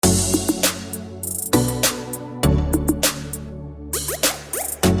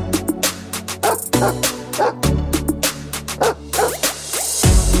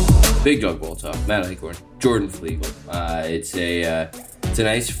Big Dog Ball Talk. Matt Eichhorn, Jordan Flegel. It's a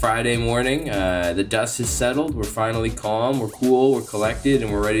nice Friday morning. The dust has settled. We're finally calm. We're cool. We're collected,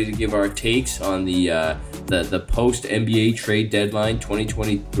 and we're ready to give our takes on the post NBA trade deadline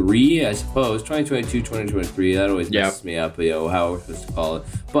 2023. I suppose 2022, 2023. That always messes me up. How we're supposed to call it.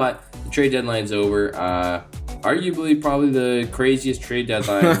 But the trade deadline's over. Arguably, probably the craziest trade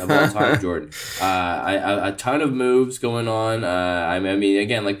deadline of all time, Jordan. A ton of moves going on. I mean,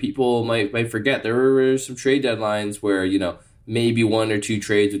 again, like people might forget, there were some trade deadlines where maybe one or two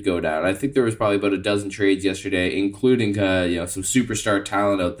trades would go down. I think there was probably about a dozen trades yesterday, including some superstar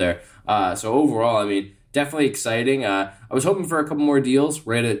talent out there. So overall, I mean, definitely exciting. I was hoping for a couple more deals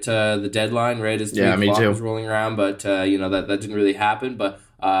right at the deadline, right as 3 o'clock was rolling around, but that didn't really happen. But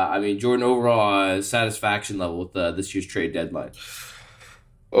I mean, Jordan, overall satisfaction level with this year's trade deadline.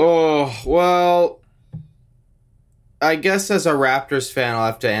 Oh, well, I guess as a Raptors fan, I'll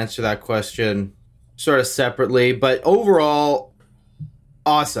have to answer that question sort of separately, but overall,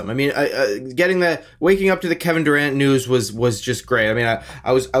 awesome. I mean, waking up to the Kevin Durant news was just great. I mean,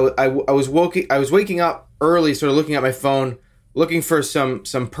 I was waking up early, sort of looking at my phone, looking for some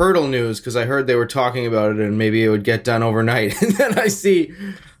Pirtle news because I heard they were talking about it and maybe it would get done overnight. And then I see,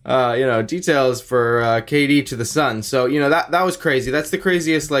 details for KD to the Suns. So that was crazy. That's the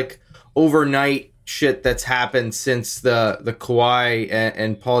craziest overnight shit that's happened since the Kawhi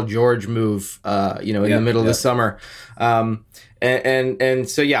and Paul George move. In the middle of the summer. And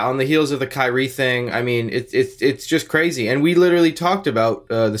so on the heels of the Kyrie thing, I mean it's just crazy. And we literally talked about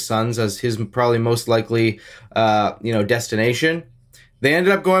the Suns as his probably most likely destination. They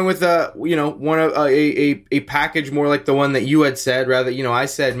ended up going with a package more like the one that you had said. Rather, I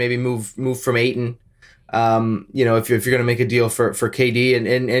said maybe move from Ayton. If you're going to make a deal for KD,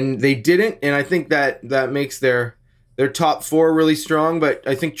 and they didn't, and I think that makes their top four really strong. But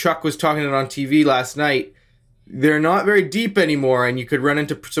I think Chuck was talking it on TV last night. They're not very deep anymore, and you could run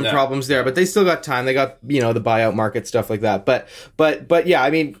into some problems there. But they still got time. They got the buyout market, stuff like that. But yeah, I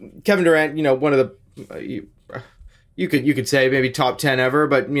mean Kevin Durant, one of the you could say maybe top 10 ever,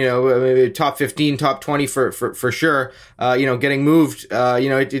 but maybe top 15, top 20 for sure. Getting moved,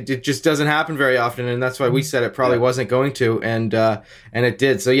 it just doesn't happen very often, and that's why we said it probably wasn't going to, and it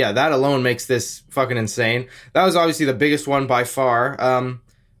did. So yeah, that alone makes this fucking insane. That was obviously the biggest one by far.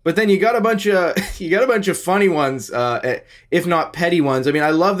 But then you got a bunch of funny ones, if not petty ones. I mean,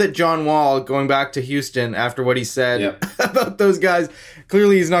 I love that John Wall, going back to Houston after what he said about those guys.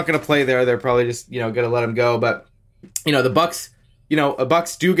 Clearly, he's not going to play there. They're probably just going to let him go. But the Bucks,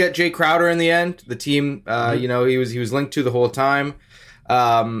 Bucks do get Jay Crowder in the end. The team, he was linked to the whole time.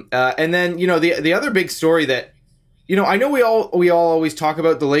 And then the other big story that I know we all always talk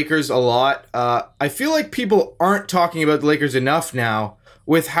about the Lakers a lot. I feel like people aren't talking about the Lakers enough now,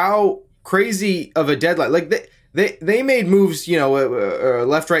 with how crazy of a deadline. Like they made moves,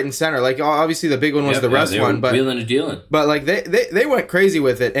 left, right, and center. Like obviously the big one was the Russ one, but wheeling and dealing. But they went crazy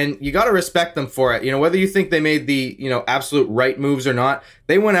with it, and you got to respect them for it. Whether you think they made the absolute right moves or not,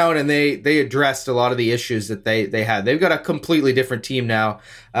 they went out and they addressed a lot of the issues that they had. They've got a completely different team now.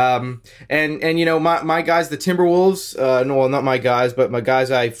 And my guys, the Timberwolves. Not my guys, but my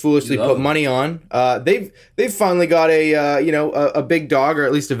guys I foolishly put money on. They've finally got a big dog, or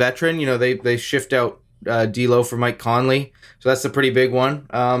at least a veteran. They shift out D'Lo for Mike Conley, so that's a pretty big one.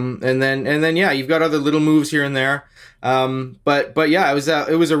 And then you've got other little moves here and there. But yeah,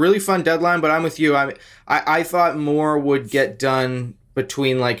 it was a really fun deadline. But I'm with you. I thought more would get done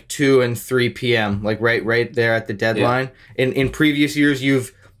between 2 and 3 p.m. right there at the deadline. Yeah. In previous years,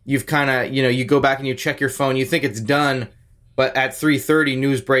 you've kind of you go back and you check your phone, you think it's done, but at 3:30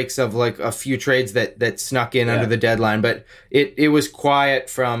 news breaks of a few trades that snuck in under the deadline. But it was quiet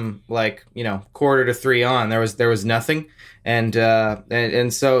from quarter to 3 on. There was nothing, and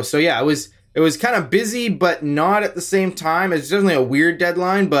so yeah, it was kind of busy, but not at the same time. It's definitely a weird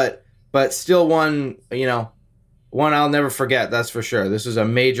deadline, but still one I'll never forget. That's for sure. This was a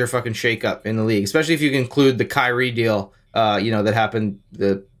major fucking shakeup in the league, especially if you can include the Kyrie deal, that happened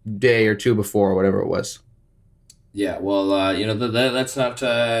the day or two before, or whatever it was. Yeah, well, let's not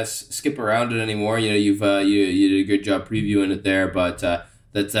skip around it anymore. You did a good job previewing it there, but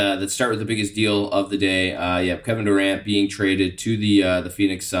let's start with the biggest deal of the day. Kevin Durant being traded to the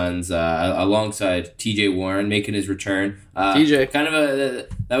Phoenix Suns alongside T.J. Warren making his return. TJ, kind of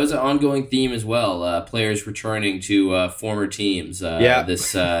that was an ongoing theme as well. Players returning to former teams.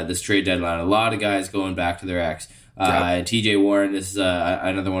 This trade deadline, a lot of guys going back to their ex. T.J. Warren, this is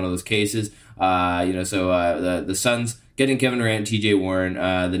another one of those cases. The Suns getting Kevin Durant, T.J. Warren,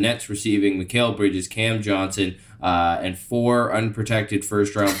 the Nets receiving Mikal Bridges, Cam Johnson, and 4 unprotected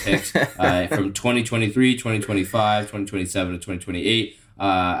first-round picks from 2023, 2025, 2027, and 2028,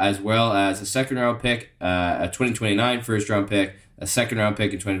 as well as a second-round pick, a 2029 first-round pick, a second-round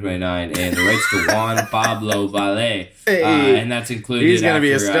pick in 2029, and the rights to Juan Pablo Valle. And that's included. He's going to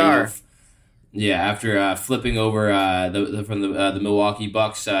be a star. After flipping over from the Milwaukee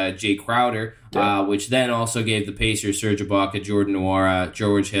Bucks, Jay Crowder, which then also gave the Pacers Serge Ibaka, Jordan Nwora,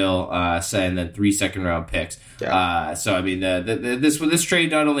 George Hill, and then 3 second-round picks. Yeah. So I mean, this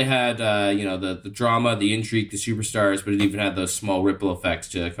trade not only had the drama, the intrigue, the superstars, but it even had those small ripple effects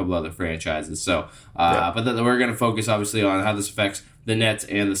to a couple other franchises. So, but we're going to focus obviously on how this affects the Nets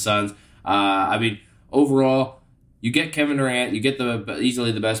and the Suns. I mean, overall, you get Kevin Durant, you get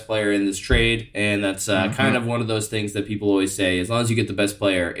easily the best player in this trade, and that's kind of one of those things that people always say, as long as you get the best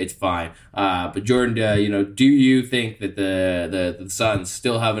player, it's fine. But Jordan, do you think that the Suns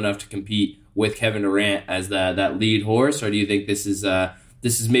still have enough to compete with Kevin Durant as that lead horse, or do you think this is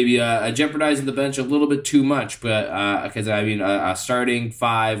maybe jeopardizing the bench a little bit too much? But because a starting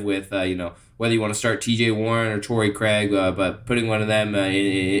 5 with whether you want to start T.J. Warren or Torrey Craig, but putting one of them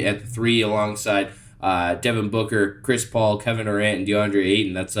at the 3 alongside Devin Booker, Chris Paul, Kevin Durant, and DeAndre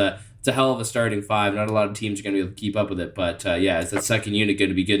Ayton. It's a hell of a starting 5. Not a lot of teams are going to be able to keep up with it. But is that second unit going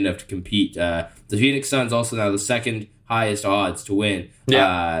to be good enough to compete? The Phoenix Suns also now the second highest odds to win the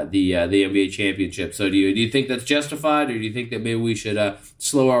NBA championship. So do you think that's justified, or do you think that maybe we should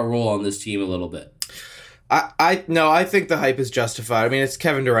slow our roll on this team a little bit? I think the hype is justified. I mean, it's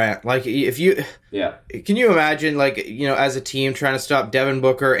Kevin Durant. Like, can you imagine, as a team trying to stop Devin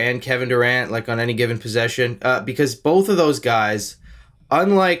Booker and Kevin Durant, like, on any given possession? Because both of those guys,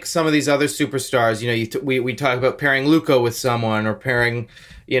 unlike some of these other superstars, we talk about pairing Luka with someone, or pairing,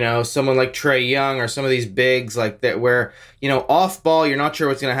 someone like Trae Young, or some of these bigs like that, where, off ball, you're not sure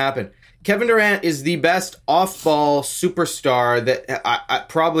what's going to happen. Kevin Durant is the best off-ball superstar that I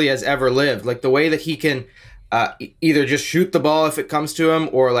probably has ever lived. Like, the way that he can either just shoot the ball if it comes to him,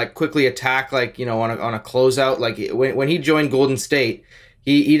 or like quickly attack, like, on a closeout. Like, when he joined Golden State,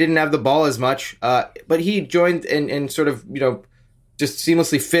 he didn't have the ball as much, but he joined and sort of, just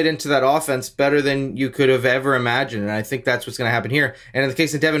seamlessly fit into that offense better than you could have ever imagined. And I think that's what's going to happen here. And in the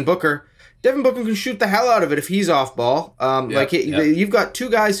case of Devin Booker can shoot the hell out of it if he's off ball. You've got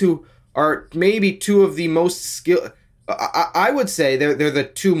 2 guys who are maybe 2 of the most skilled. I would say they're the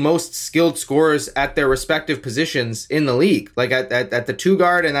 2 most skilled scorers at their respective positions in the league. Like at the 2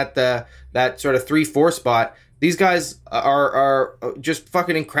 guard and at that sort of 3-4 spot. These guys are just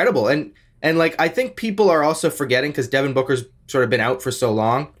fucking incredible. And like, I think people are also forgetting, because Devin Booker's sort of been out for so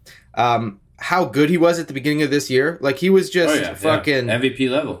long, how good he was at the beginning of this year. Like, he was just fucking MVP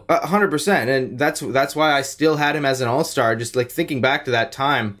level, 100%. And that's why I still had him as an all-star. Just like thinking back to that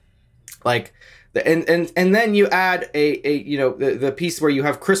time. Like, and then you add the piece where you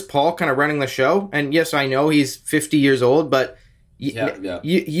have Chris Paul kind of running the show. And yes, I know he's 50 years old, but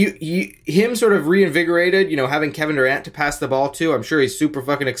him sort of reinvigorated, having Kevin Durant to pass the ball to. I'm sure he's super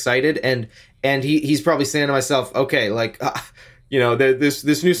fucking excited, and he's probably saying to myself, okay, like,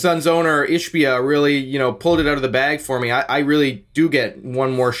 this new Suns owner, Ishbia, really, pulled it out of the bag for me. I really do get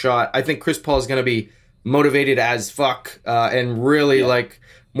one more shot. I think Chris Paul is going to be motivated as fuck, and really like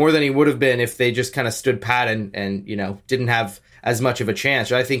more than he would have been if they just kind of stood pat and didn't have as much of a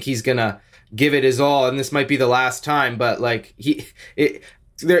chance. I think he's gonna give it his all, and this might be the last time. But like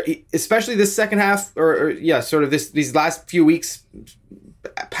especially this second half, or sort of these last few weeks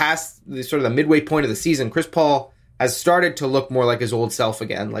past the sort of the midway point of the season, Chris Paul has started to look more like his old self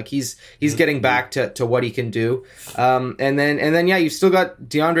again. Like, he's getting back to what he can do. And then you've still got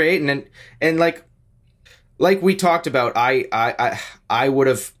DeAndre Ayton, and like we talked about, I would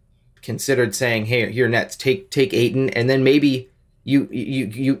have considered saying, hey, here, Nets, take Ayton, and then maybe you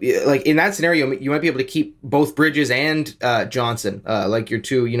like, in that scenario, you might be able to keep both Bridges and Johnson, like your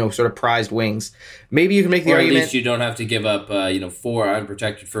 2, sort of prized wings. Maybe you can make the argument, at least you don't have to give up 4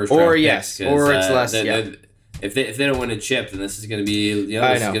 unprotected first round picks. Or it's less. If they don't win a chip, then this is going to be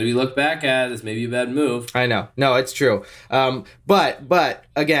this is going to be looked back at as maybe a bad move. I know, no, it's true. But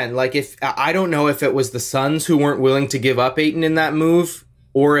again, like, if I don't know if it was the Suns who weren't willing to give up Ayton in that move,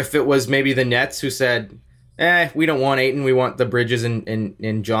 or if it was maybe the Nets who said, we don't want Ayton, we want the Bridges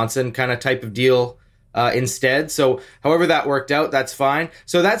and Johnson kind of type of deal instead. So however that worked out, that's fine.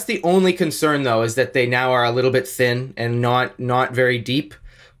 So that's the only concern, though, is that they now are a little bit thin and not very deep.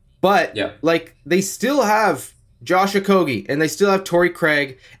 But, like, they still have Josh Okogie, and they still have Torrey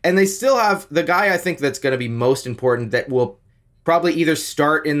Craig, and they still have the guy I think that's going to be most important, that will probably either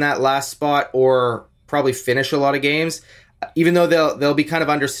start in that last spot or probably finish a lot of games, even though they'll be kind of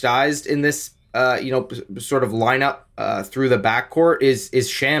undersized in this sort of lineup through the backcourt is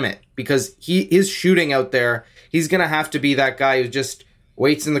Shamit, because his shooting out there, he's going to have to be that guy who just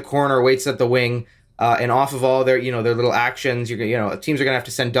waits in the corner, waits at the wing, and off of all their little actions, teams are going to have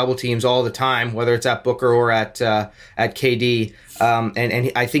to send double teams all the time, whether it's at Booker or at KD.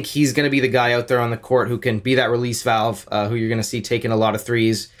 And I think he's going to be the guy out there on the court who can be that release valve, who you're going to see taking a lot of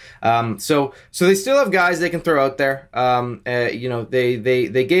threes. So they still have guys they can throw out there.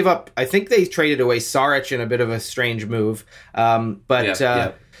 They gave up. I think they traded away Saric in a bit of a strange move. But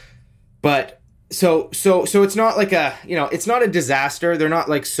So it's not like it's not a disaster. They're not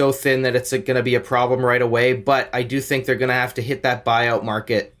like so thin that it's going to be a problem right away. But I do think they're going to have to hit that buyout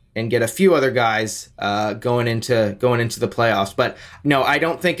market and get a few other guys going into the playoffs. But no, I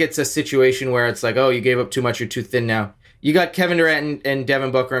don't think it's a situation where it's like, oh, you gave up too much, you're too thin now. You got Kevin Durant and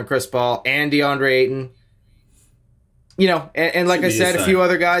Devin Booker and Chris Paul and DeAndre Ayton. And like I said, a few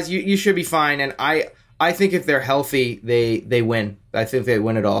other guys, you should be fine. And I think if they're healthy, they win. I think they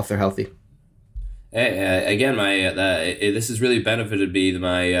win it all if they're healthy. Hey, again, this has really benefited me.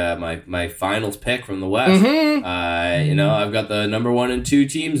 My finals pick from the West. Mm-hmm. I've got the number 1 and 2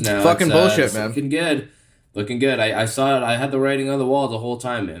 teams now. Fucking bullshit, man. Looking good. I saw it. I had the writing on the wall the whole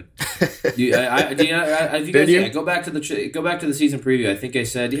time, man. Go back to the season preview. I think I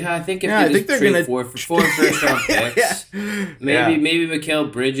said, I think if they trade four first round picks, maybe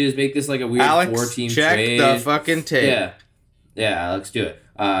Mikal Bridges, make this like a weird Alex, 4-team check trade. The fucking tape. Yeah, Alex, do it.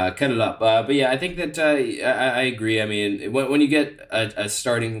 Cut it up. But yeah, I think that I agree. I mean, when you get a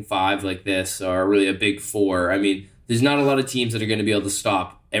starting 5 like this, or really a big 4, I mean, there's not a lot of teams that are going to be able to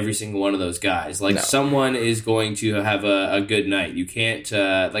stop every single one of those guys. Someone is going to have a good night. You can't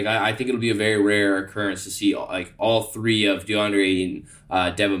I think it'll be a very rare occurrence to see all 3 of DeAndre Ayton,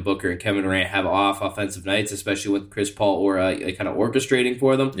 Devin Booker, and Kevin Durant have off offensive nights, especially with Chris Paul or kind of orchestrating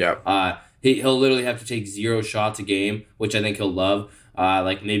for them. Yeah. He'll literally have to take 0 shots a game, which I think he'll love.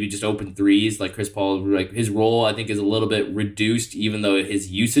 Maybe just open threes. Like Chris Paul, his role I think is a little bit reduced, even though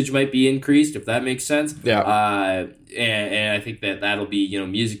his usage might be increased, if that makes sense. Yeah. And I think that'll be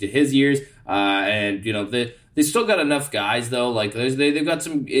music to his ears. They still got enough guys though. Like they've got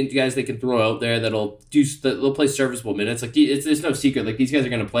some guys they can throw out there they'll play serviceable minutes. There's no secret. Like these guys are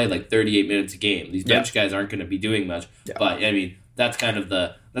going to play 38 minutes a game. These bench guys aren't going to be doing much. Yeah. But I mean that's kind of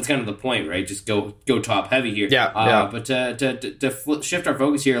the point, right? Just go top heavy here. Yeah. But to shift our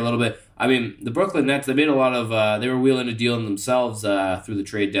focus here a little bit, I mean, the Brooklyn Nets, they made a lot of, they were wheeling a deal in themselves through the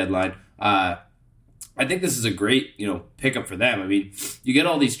trade deadline. I think this is a great, pickup for them. I mean, you get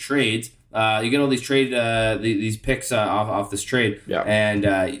all these trades, these picks off this trade, and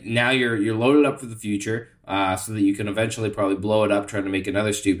now you're loaded up for the future. So that you can eventually probably blow it up trying to make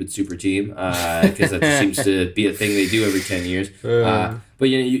another stupid super team, because that just seems to be a thing they do every 10 years. But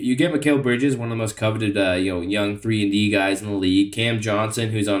you get Mikal Bridges, one of the most coveted young 3-and-D guys in the league. Cam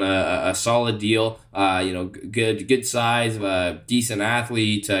Johnson, who's on a solid deal, good size, decent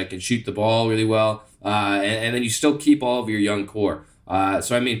athlete, can shoot the ball really well, and then you still keep all of your young core.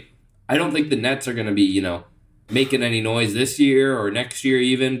 So I mean, I don't think the Nets are going to be making any noise this year or next year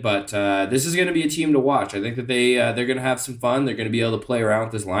even, but this is going to be a team to watch. I think that they're going to have some fun. They're going to be able to play around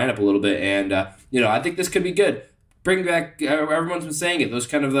with this lineup a little bit, and I think this could be good. Bring back, everyone's been saying it, those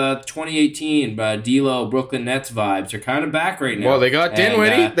kind of 2018 D'Lo Brooklyn Nets vibes are kind of back right now. Well, they got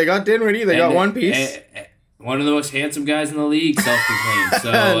Dinwiddie. They got one piece. One of the most handsome guys in the league, self-proclaimed.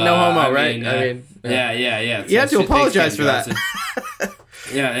 So no homo, right? Yeah. You have to apologize for that.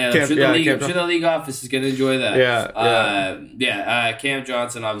 Yeah. I'm sure the league office is going to enjoy that. Cam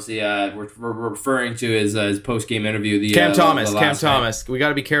Johnson, obviously, we're referring to his post-game interview. Cam Thomas. We got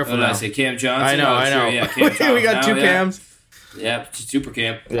to be careful now. I say Cam Johnson. I know. Sure, yeah, Cam Thomas we got 2 Cams. Yeah, super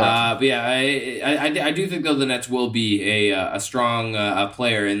Cam. Yeah. But yeah, I do think though the Nets will be a strong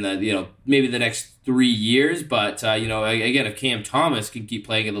player in the maybe the next 3 years. But again, if Cam Thomas can keep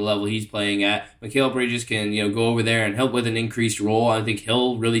playing at the level he's playing at, Mikal Bridges can go over there and help with an increased role. I think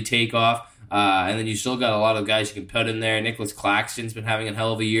he'll really take off. And then you still got a lot of guys you can put in there. Nicholas Claxton's been having a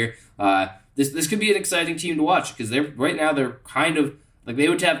hell of a year. This could be an exciting team to watch because they're kind of like they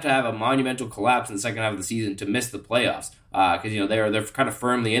would have to have a monumental collapse in the second half of the season to miss the playoffs. Because they're kind of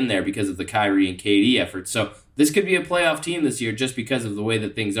firmly in there because of the Kyrie and KD efforts. So this could be a playoff team this year just because of the way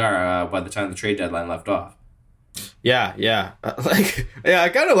that things are by the time the trade deadline left off. Yeah. I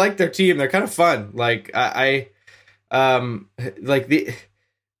kind of like their team. They're kind of fun.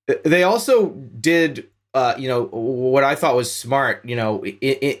 They also did what I thought was smart.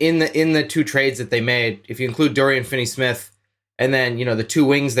 In the 2 trades that they made, if you include Dorian Finney-Smith. And then the 2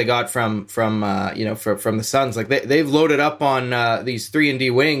 wings they got from the Suns, like they've loaded up on these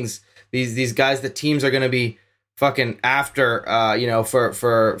 3-and-D wings these guys that teams are going to be fucking after,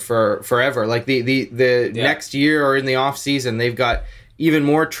 for forever. Like the next year or in the off season, they've got even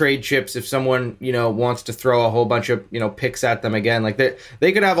more trade chips if someone, wants to throw a whole bunch of, picks at them again. Like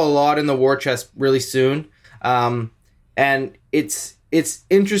they could have a lot in the war chest really soon. And it's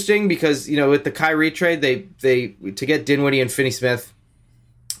interesting because, with the Kyrie trade, they to get Dinwiddie and Finney Smith,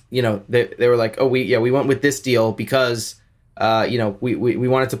 they were like, we went with this deal because, we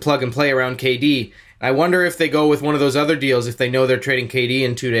wanted to plug and play around KD. I wonder if they go with one of those other deals if they know they're trading KD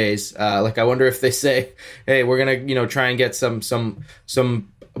in 2 days. I wonder if they say, hey, we're going to, try and get some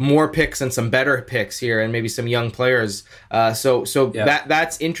more picks and some better picks here and maybe some young players.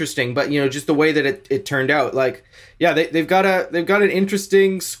 That's interesting. But, just the way that it turned out, they've got an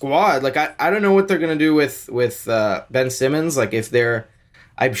interesting squad. Like, I don't know what they're going to do with Ben Simmons. Like, if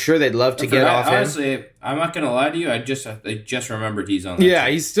I'm sure they'd love to get off him. Honestly, I'm not going to lie to you. I just remembered he's on that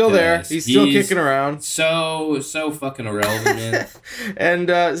team. He's still there. He's still kicking around. So fucking irrelevant, man.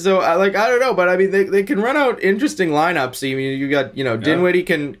 And I don't know, but I mean, they can run out interesting lineups. I mean, you got, Dinwiddie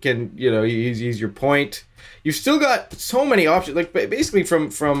can he's your point. You've still got so many options, like basically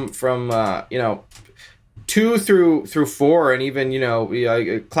from 2 through 4, and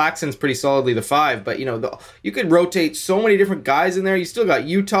even Claxton's pretty solidly the 5. But you could rotate so many different guys in there. You still got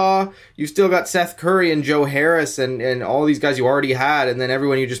Utah, you still got Seth Curry and Joe Harris, and all these guys you already had, and then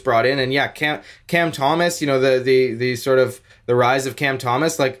everyone you just brought in. And Cam Thomas, the sort of the rise of Cam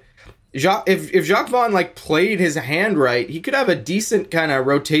Thomas. Like if Jacques Vaughn played his hand right, he could have a decent kind of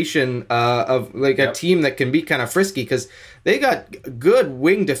rotation of a team that can be kind of frisky because they got good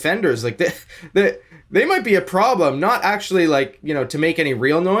wing defenders. Like they might be a problem, not actually to make any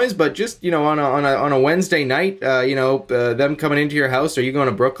real noise, but just on a Wednesday night, them coming into your house or you going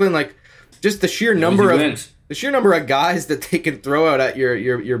to Brooklyn, just the sheer number of guys that they can throw out at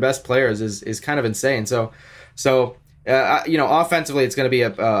your best players is kind of insane. So offensively, it's going to be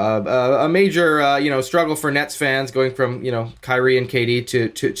a major struggle for Nets fans going from Kyrie and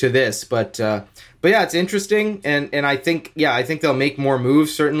KD to this, but yeah, it's interesting, and I think they'll make more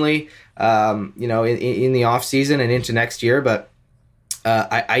moves certainly. In the off season and into next year, but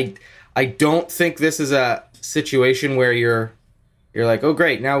I don't think this is a situation where you're like, oh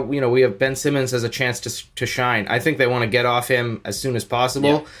great, now we have Ben Simmons as a chance to shine. I think they want to get off him as soon as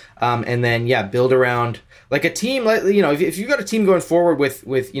possible, and then build around a team. If you've got a team going forward with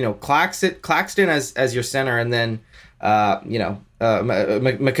Claxton as your center, and then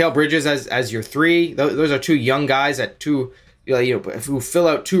Mikal Bridges as your 3. Those are 2 young guys at 2. Who fill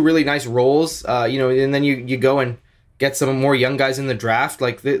out 2 really nice roles, and then you go and get some more young guys in the draft.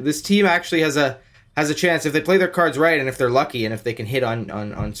 This team actually has a chance if they play their cards right, and if they're lucky, and if they can hit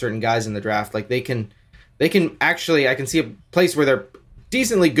on certain guys in the draft. They can actually, I can see a place where they're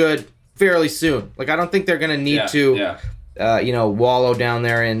decently good fairly soon. I don't think they're going to need to wallow down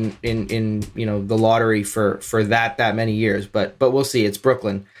there in the lottery for that many years. But we'll see. It's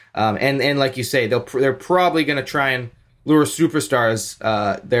Brooklyn, and like you say, they're probably going to try and lure superstars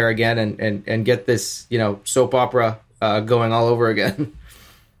there again and get this soap opera going all over again.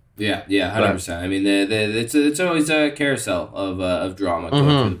 Yeah, 100%. I mean, it's always a carousel of drama going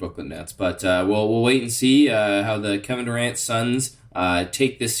through the Brooklyn Nets. But we'll wait and see how the Kevin Durant Suns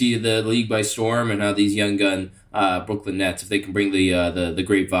take the league by storm, and how these young gun Brooklyn Nets, if they can bring the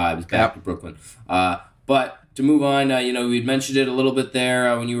great vibes back to Brooklyn. But to move on, we'd mentioned it a little bit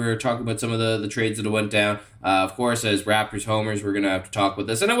there when you were talking about some of the trades that went down. Of course, as Raptors homers, we're going to have to talk about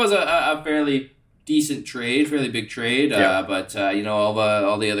this. And it was a fairly decent trade, fairly big trade. But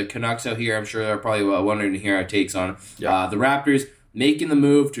all the other Canucks out here, I'm sure are probably wondering to hear our takes on it. Yeah. The Raptors making the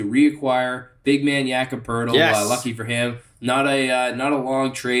move to reacquire big man Jakob Poeltl. Yes. Lucky for him. Not a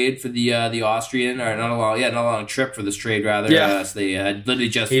long trade for the Austrian, or not a long trip for this trade rather. Yeah. So they had literally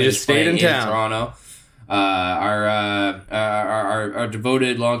just stayed in Toronto. Our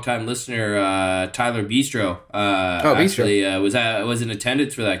devoted longtime listener Tyler Bistro actually was in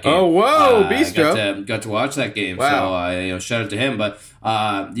attendance for that game. Oh whoa, Bistro got to watch that game. Wow. So shout out to him. But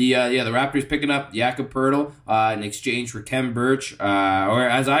the Raptors picking up Jakob Poeltl in exchange for Khem Birch, or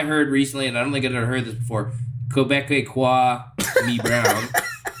as I heard recently, and I don't think I'd ever heard this before, Quebecois Mi Brown.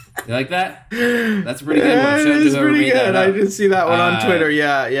 You like that? That's a pretty good one. It is pretty good. I did see that one on Twitter.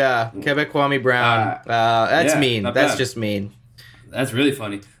 Yeah. Quebec Kwame Brown. That's mean. That's just mean. That's really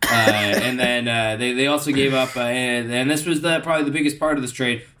funny. And then they also gave up, and this was probably the biggest part of this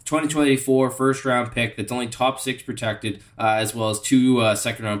trade, 2024 first-round pick that's only top 6 protected, as well as 2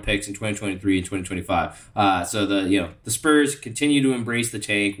 second-round picks in 2023 and 2025. So the Spurs continue to embrace the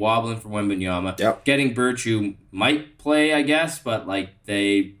tank, wobbling for Wembanyama, getting Birch, who might play, I guess, but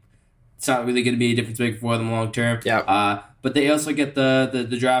they it's not really going to be a difference maker for them long term. Yeah. But they also get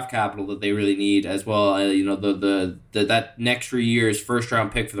the draft capital that they really need as well. That next 3 years first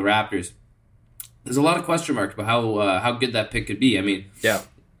round pick for the Raptors. There's a lot of question marks about how good that pick could be. I mean, Yeah.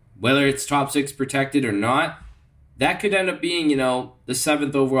 whether it's top 6 protected or not, that could end up being, the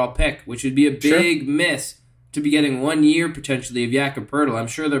 7th overall pick, which would be a big miss to be getting 1 year potentially of Jakob Poeltl. I'm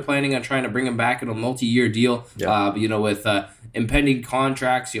sure they're planning on trying to bring him back in a multi-year deal. Yeah. With impending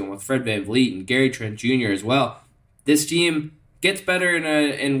contracts, with Fred VanVleet and Gary Trent Jr. as well. This team gets better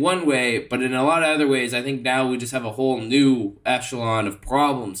in one way, but in a lot of other ways, I think now we just have a whole new echelon of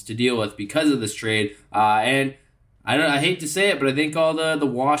problems to deal with because of this trade. And I hate to say it, but I think all the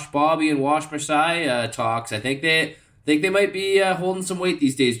Wash Bobby and Wash Masai talks, I think they might be holding some weight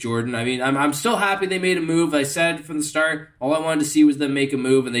these days, Jordan. I mean, I'm still happy they made a move. I said from the start, all I wanted to see was them make a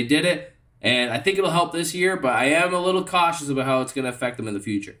move, and they did it. And I think it'll help this year, but I am a little cautious about how it's going to affect them in the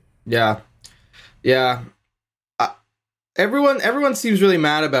future. Yeah. Everyone seems really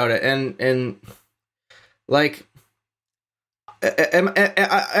mad about it, and like, am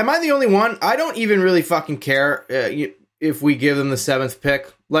I the only one? I don't even really fucking care if we give them the 7th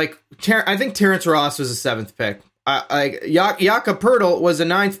pick. Like, I think Terrence Ross was a 7th pick. Jakob Poeltl was a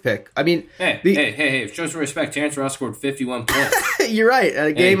 9th pick. I mean, hey! Show some respect. Terrence Ross scored 51 points. You're right.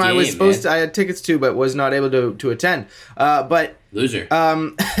 A game I was supposed to. I had tickets to, but was not able to attend. But loser.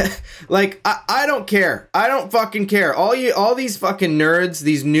 Like, I don't care. I don't fucking care. All these fucking nerds,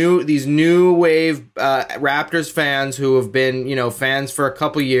 these new wave Raptors fans who have been fans for a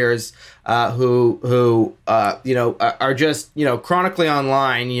couple years, who are just chronically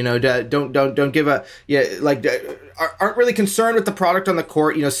online. Don't give a aren't really concerned with the product on the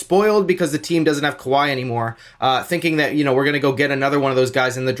court. Spoiled because the team doesn't have Kawhi anymore. Thinking that we're gonna go get another one of those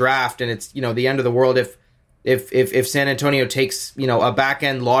guys in the draft, and it's the end of the world if San Antonio takes a back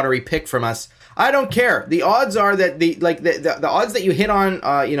end lottery pick from us. I don't care. The odds are that the odds that you hit on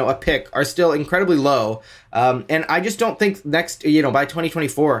a pick are still incredibly low, and I just don't think next by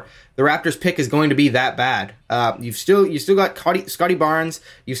 2024 the Raptors pick is going to be that bad. You've still got Scotty Barnes.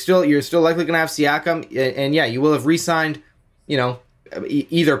 You're still likely going to have Siakam, and yeah, you will have re-signed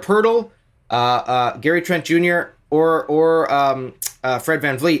either Poeltl, Gary Trent Jr. or Fred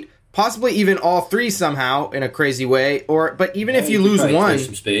VanVleet. Possibly even all three somehow in a crazy way, but even if you lose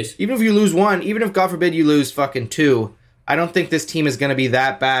one, even if God forbid you lose fucking 2, I don't think this team is going to be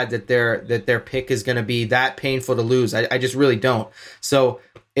that bad that their pick is going to be that painful to lose. I just really don't. So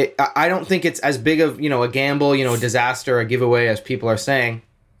I don't think it's as big of a gamble, a disaster, a giveaway as people are saying.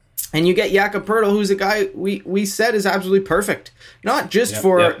 And you get Jakob Poeltl, who's a guy we said is absolutely perfect, not just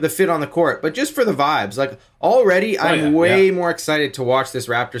for the fit on the court, but just for the vibes. Like already, I'm way more excited to watch this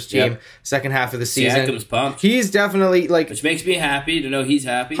Raptors team second half of the season. Siakam's pumped. He's definitely which makes me happy to know he's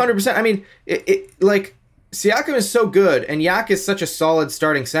happy. 100%. I mean, Siakam is so good, and Yak is such a solid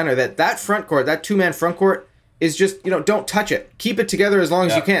starting center that front court, that 2-man front court, is just, don't touch it. Keep it together as long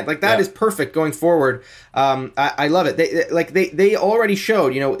as you can. Like, that is perfect going forward. I love it. They already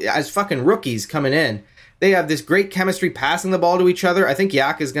showed, as fucking rookies coming in, they have this great chemistry passing the ball to each other. I think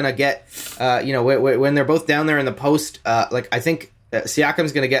Yak is going to get, when they're both down there in the post, I think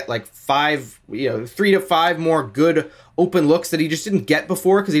Siakam's going to get 3 to 5 more good open looks that he just didn't get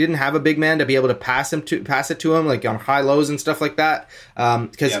before because he didn't have a big man to be able to pass it to him on high lows and stuff like that.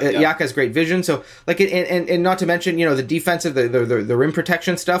 Because Yak has great vision. So and not to mention the defensive the rim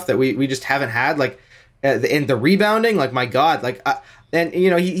protection stuff that we just haven't had and the rebounding. My God, and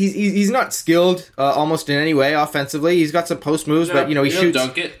he's not skilled almost in any way offensively. He's got some post moves, but he shoots.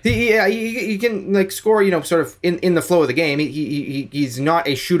 Dunk it. He can score. Sort of in the flow of the game. He's not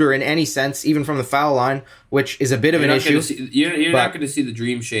a shooter in any sense, even from the foul line, which is a bit of an issue. You're not going to see the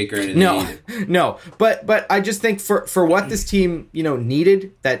dream shaker or anything. No. But I just think for what this team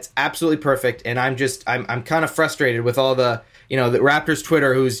needed, that's absolutely perfect. And I'm kind of frustrated with all the the Raptors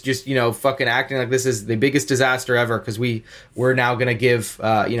Twitter, who's just fucking acting like this is the biggest disaster ever because we're now going to give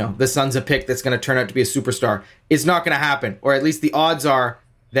the Suns a pick that's going to turn out to be a superstar. It's not going to happen, or at least the odds are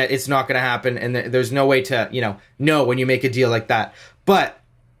that it's not going to happen, and there's no way to know when you make a deal like that. But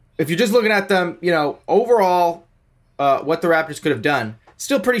if you're just looking at them, overall, what the Raptors could have done,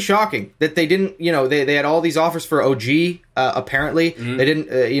 still pretty shocking that they didn't. They had all these offers for OG. Apparently, they didn't.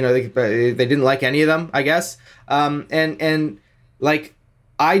 They didn't like any of them, I guess.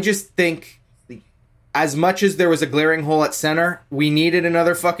 I just think, as much as there was a glaring hole at center, we needed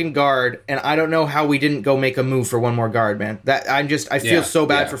another fucking guard, and I don't know how we didn't go make a move for one more guard, man. I feel so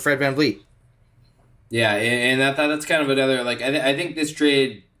bad for Fred VanVleet. Yeah, and that's kind of another I think this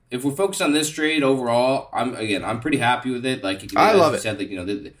trade. If we focus on this trade overall, I'm pretty happy with it. I love it. Said,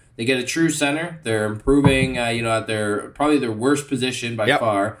 they They get a true center. They're improving, at probably their worst position by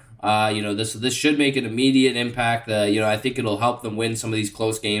far. This should make an immediate impact. I think it'll help them win some of these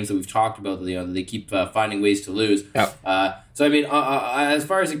close games that we've talked about. That they keep finding ways to lose. Yep. As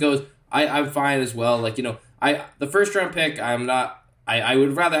far as it goes, I'm fine as well. The first round pick, I'm not. I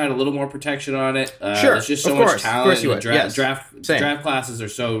would rather have a little more protection on it. Sure, there's just so much talent. And draft classes are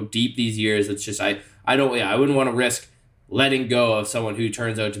so deep these years. It's just I wouldn't want to risk letting go of someone who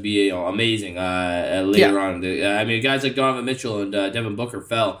turns out to be amazing later on. Guys like Donovan Mitchell and Devin Booker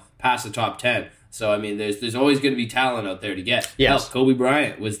fell past the top 10. So there's always going to be talent out there to get. Yes. Hell, Kobe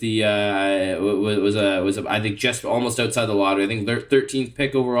Bryant was I think just almost outside the lottery. I think 13th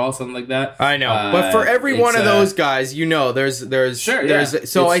pick overall, something like that. I know, but for every one of those guys, there's there's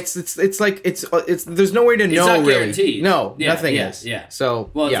no way to know really. Guaranteed. No, nothing is. Yeah.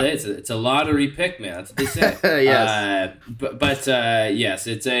 So it's a lottery pick, man. That's what they say. Yes. Yes,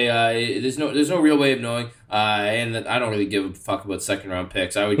 it's there's no real way of knowing. And I don't really give a fuck about second round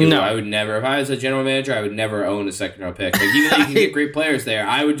picks. I would never, if I was a general manager, I would never own a second round pick. Even though you can get great players there,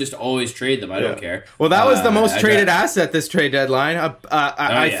 I would just always trade them. I don't care. Well, that was the most traded asset this trade deadline.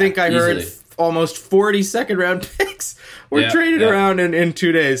 I think I heard almost 40 second round picks were traded around in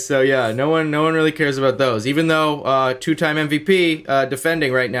 2 days. So no one really cares about those. Even though 2-time MVP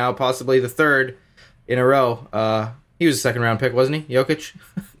defending right now, possibly the third in a row. He was a second round pick, wasn't he, Jokic?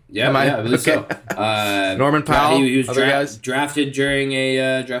 Yeah, I believe so. Norman Powell, he was drafted during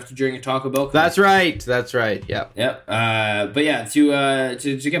a Taco Bell. That's right. Yeah. Yep. To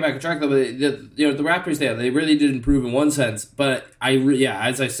get back on track, though, the Raptors they really did improve in one sense, but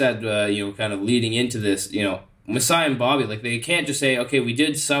as I said, kind of leading into this, Masai and Bobby, they can't just say, okay, we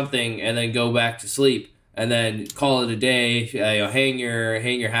did something and then go back to sleep and then call it a day. Hang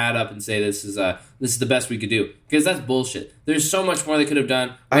your hat up and say this is the best we could do, because that's bullshit. There's so much more they could have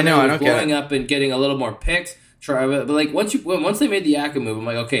done. I know. I don't get it. Blowing up and getting a little more picks. But once they made the Aka move, I'm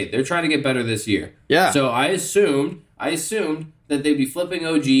like, okay, they're trying to get better this year. Yeah. So I assumed that they'd be flipping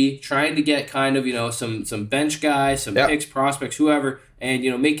OG, trying to get kind of some bench guys, some picks, prospects, whoever, and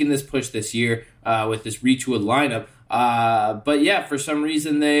making this push this year with this retooled lineup. But for some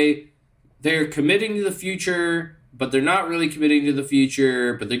reason they're committing to the future, but they're not really committing to the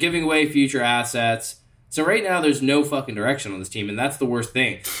future, but they're giving away future assets. So right now there's no fucking direction on this team, and that's the worst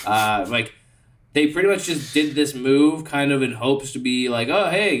thing. They pretty much just did this move kind of in hopes to be like, oh,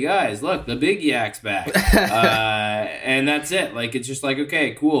 hey, guys, look, the big yak's back. And that's it. It's just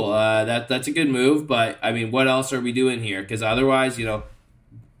okay, cool. That's a good move, but, what else are we doing here? Because otherwise,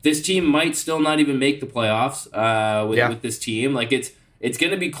 this team might still not even make the playoffs with this team. It's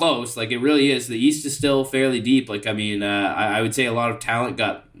going to be close. It really is. The East is still fairly deep. I would say a lot of talent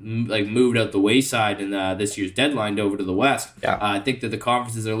got moved out the wayside in this year's deadline over to the West. Yeah. I think that the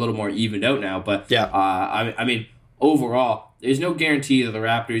conferences are a little more evened out now. But overall, there's no guarantee that the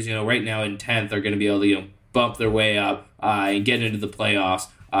Raptors, right now in 10th, are going to be able to bump their way up and get into the playoffs.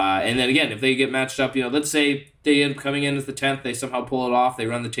 And then again, if they get matched up, let's say they end up coming in as the 10th, they somehow pull it off, they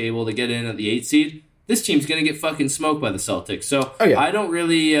run the table, they get in at the 8th seed. This team's going to get fucking smoked by the Celtics. So I don't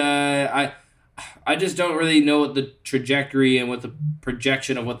really, I just don't really know what the trajectory and what the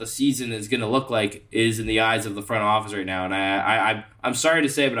projection of what the season is going to look like is in the eyes of the front office right now. And I'm sorry to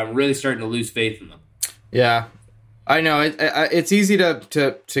say, but I'm really starting to lose faith in them. Yeah, I know. It's easy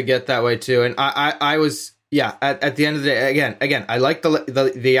to get that way too. And I was, at the end of the day, again, I like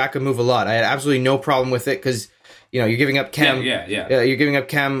the Aka move a lot. I had absolutely no problem with it because, you're giving up Kem. You're giving up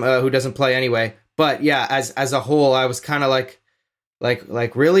Kem who doesn't play anyway. But as a whole, I was kind of like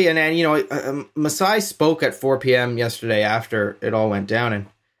really, and then Masai spoke at 4 p.m. yesterday after it all went down, and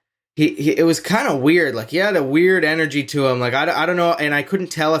he it was kind of weird. He had a weird energy to him. I don't know, and I couldn't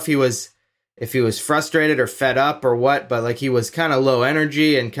tell if he was frustrated or fed up or what. But he was kind of low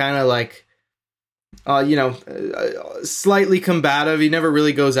energy and kind of slightly combative. He never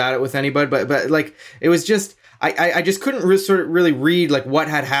really goes at it with anybody, but it was just. I just couldn't really read what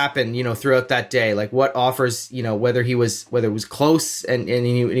had happened, throughout that day, what offers, whether it was close and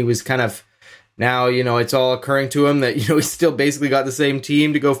he was kind of now, it's all occurring to him that, he's still basically got the same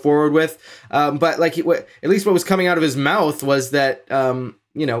team to go forward with. But at least what was coming out of his mouth was that,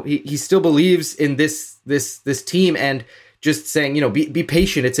 he still believes in this team and just saying, be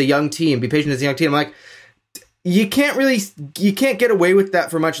patient. It's a young team. Be patient. It's a young team. I'm like, you can't get away with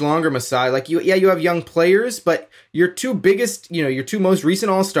that for much longer, Masai. You have young players, but your two biggest, your two most recent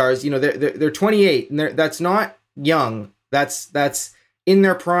All-Stars, they're 28, and that's not young. That's in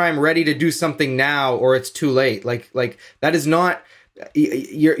their prime, ready to do something now, or it's too late. That is not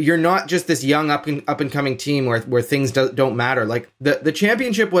you're not just this young up and coming team where things don't matter. Like the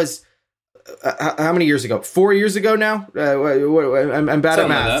championship was how many years ago? 4 years ago now. I'm bad at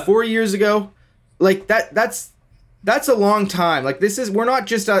math. Like 4 years ago, like that's a long time. Like we're not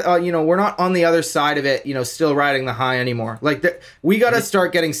just we're not on the other side of it, still riding the high anymore. Like we got to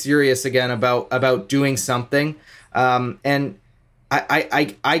start getting serious again about doing something. And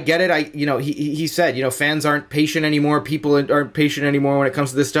I get it. He said, fans aren't patient anymore. People aren't patient anymore when it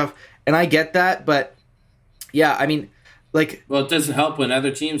comes to this stuff. And I get that, but yeah, I mean, like, well, it doesn't help when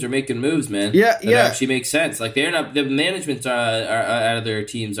other teams are making moves, man. Yeah, that actually makes sense. Like they're not, the management out of their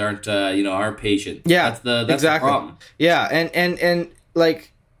teams aren't patient. Yeah, that's exactly. the problem. Yeah, and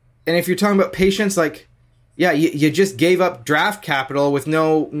if you're talking about patience, like, yeah, you just gave up draft capital with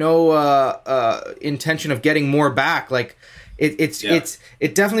no intention of getting more back. Like,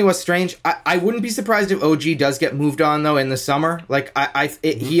 it definitely was strange. I wouldn't be surprised if OG does get moved on though in the summer. Like,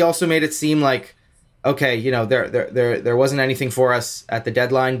 he also made it seem like, okay, there wasn't anything for us at the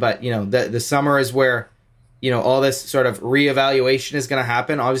deadline, but the summer is where all this sort of reevaluation is going to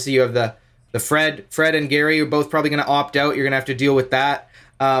happen. Obviously, you have the Fred and Gary are both probably going to opt out. You're going to have to deal with that.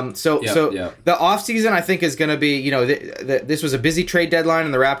 So the off season, I think, is going to be this was a busy trade deadline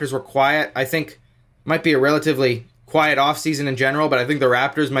and the Raptors were quiet. I think might be a relatively quiet off season in general, but I think the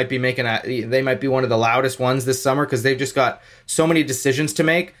Raptors might be they might be one of the loudest ones this summer because they've just got so many decisions to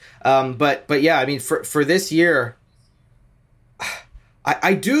make. But yeah, I mean, for this year,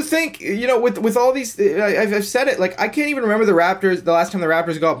 I do think, with all these, I've said it, like, I can't even remember the last time the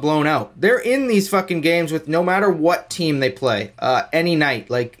Raptors got blown out. They're in these fucking games with no matter what team they play, any night,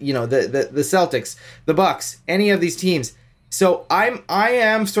 like, the Celtics, the Bucks, any of these teams. So I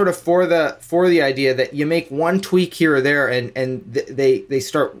am sort of for the idea that you make one tweak here or there and they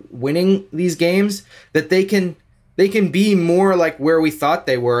start winning these games, that they can be more like where we thought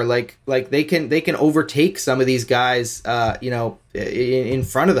they were, like they can overtake some of these guys in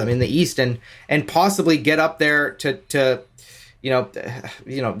front of them in the East and possibly get up there to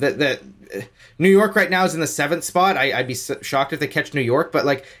the New York right now is in the 7th spot. I'd be shocked if they catch New York, but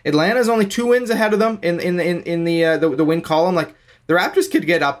like Atlanta's only 2 wins ahead of them in the win column. Like the Raptors could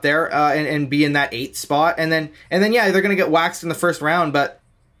get up there and be in that 8th spot, and then yeah, they're gonna get waxed in the first round. But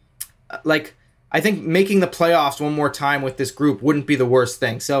like, I think making the playoffs one more time with this group wouldn't be the worst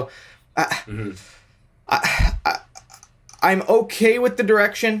thing. So I'm okay with the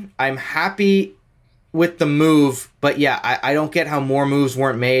direction. I'm happy with the move, but yeah, I don't get how more moves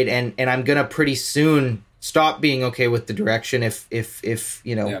weren't made, and I'm gonna pretty soon stop being okay with the direction if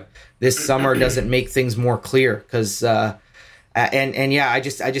this summer doesn't make things more clear. Because I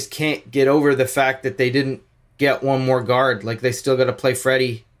just can't get over the fact that they didn't get one more guard. Like, they still got to play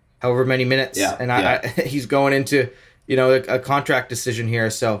Freddie however many minutes, he's going into a contract decision here,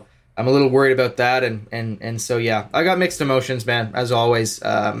 so I'm a little worried about that, and so yeah, I got mixed emotions, man, as always.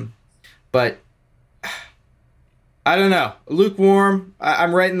 But I don't know, lukewarm.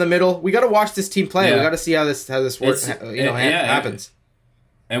 I'm right in the middle. We got to watch this team play. We got to see how this works. Happens.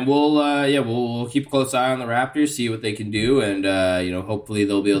 And we'll keep a close eye on the Raptors, see what they can do, and hopefully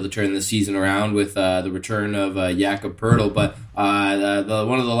they'll be able to turn the season around with the return of Jakob Poeltl. But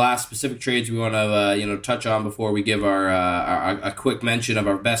one of the last specific trades we want to touch on before we give our a quick mention of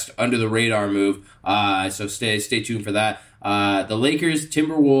our best under the radar move. So stay tuned for that. The Lakers,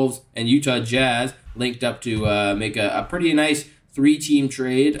 Timberwolves, and Utah Jazz linked up to make a pretty nice 3-team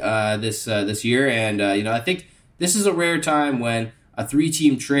trade this year, and I think this is a rare time when a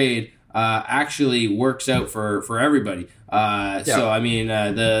 3-team trade actually works out for everybody. So I mean,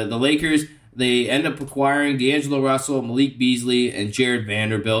 the Lakers, they end up acquiring D'Angelo Russell, Malik Beasley, and Jared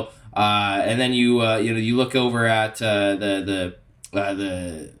Vanderbilt. And then you look over at the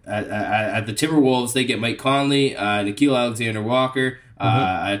Timberwolves, they get Mike Conley, Nickeil Alexander-Walker,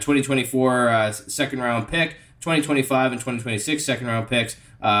 a 2024 second round pick, 2025 and 2026 second round picks,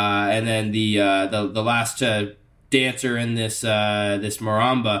 and then the last dancer in this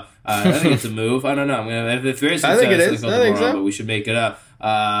Maramba. I think it's a move. I don't know. If there is, I think it is. I think so. We should make it up.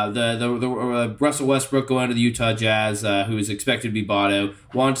 The Russell Westbrook going to the Utah Jazz, who is expected to be bought out.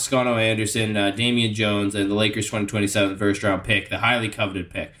 Juan Toscano Anderson, Damian Jones, and the Lakers 2027 first round pick, the highly coveted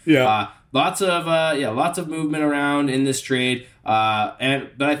pick. Yeah. Lots of movement around in this trade. But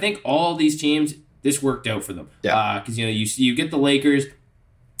I think all these teams, this worked out for them. Yeah. Because you get the Lakers,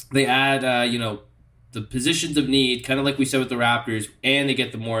 they add the positions of need, kind of like we said with the Raptors, and they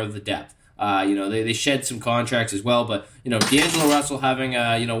get the more of the depth. They shed some contracts as well, but D'Angelo Russell having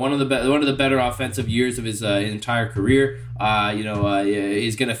one of the better offensive years of his entire career.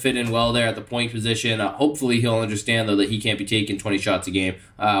 He's going to fit in well there at the point position. Hopefully, he'll understand though that he can't be taking 20 shots a game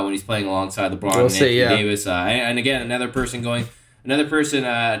when he's playing alongside LeBron and Anthony Davis. And again, another person,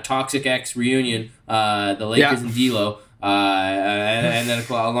 Toxic X reunion. The Lakers and D'Lo. And then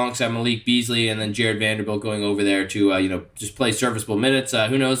alongside Malik Beasley and then Jared Vanderbilt going over there to just play serviceable minutes.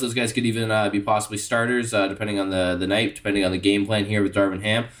 Who knows? Those guys could even be possibly starters depending on the night, depending on the game plan here with Darvin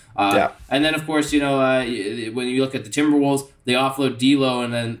Ham. And then of course when you look at the Timberwolves, they offload D'Lo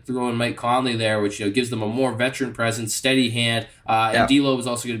and then throw in Mike Conley there, which gives them a more veteran presence, steady hand. And D'Lo is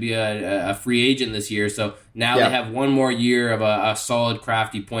also going to be a free agent this year, so now they have one more year of a solid,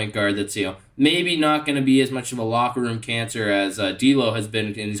 crafty point guard that's maybe not going to be as much of a locker room cancer as D'Lo has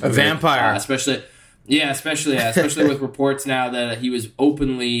been in his career. A vampire, especially with reports now that he was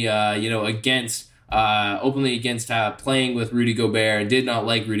openly against playing with Rudy Gobert and did not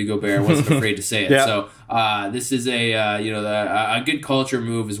like Rudy Gobert and wasn't afraid to say it. So this is a good culture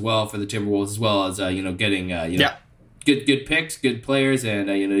move as well for the Timberwolves, as well as getting good picks, good players, and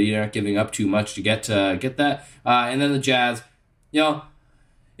you're not giving up too much to get that. And then the Jazz,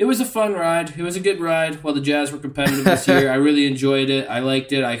 it was a fun ride. It was a good ride while the Jazz were competitive this year. I really enjoyed it. I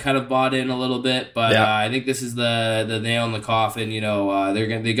liked it. I kind of bought in a little bit, but I think this is the nail in the coffin.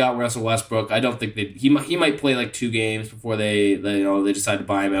 They got Russell Westbrook. I don't think he might play like 2 games before they decide to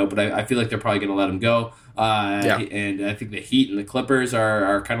buy him out, but I feel like they're probably going to let him go. And I think the Heat and the Clippers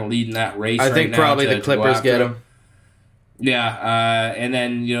are kind of leading that race. I think probably the Clippers get him. Yeah, and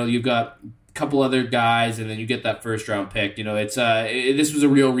then you've got couple other guys, and then you get that first round pick. This was a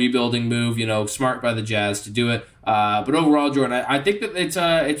real rebuilding move. Smart by the Jazz to do it. But overall, Jordan, I think that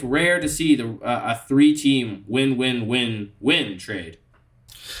it's rare to see a 3-team win-win-win-win trade.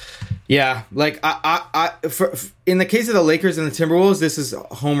 Yeah, like in the case of the Lakers and the Timberwolves, this is a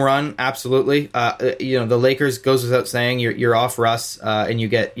home run, absolutely. The Lakers, goes without saying, you're off Russ, and you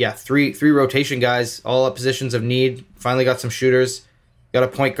get three rotation guys, all at positions of need. Finally got some shooters. Got a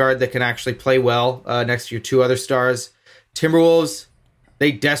point guard that can actually play well next to your 2 other stars. Timberwolves,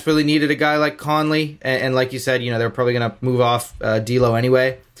 they desperately needed a guy like Conley, and like you said, they're probably going to move off D'Lo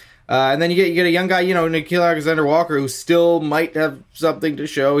anyway. And then you get a young guy, Nickeil Alexander-Walker, who still might have something to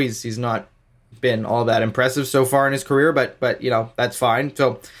show. He's not been all that impressive so far in his career, but that's fine.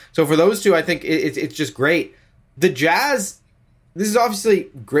 So for those two, I think it's just great. The Jazz, this is obviously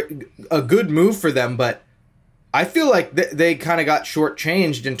a good move for them, but I feel like they kind of got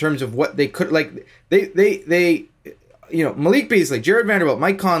shortchanged in terms of what they could, like, they Malik Beasley, Jared Vanderbilt,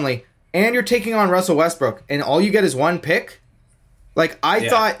 Mike Conley, and you're taking on Russell Westbrook, and all you get is 1 pick. Like, I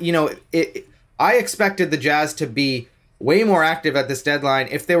thought, I expected the Jazz to be way more active at this deadline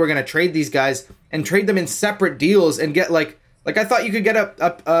if they were going to trade these guys and trade them in separate deals and get like I thought you could get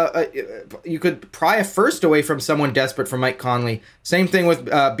you could pry a first away from someone desperate for Mike Conley. Same thing with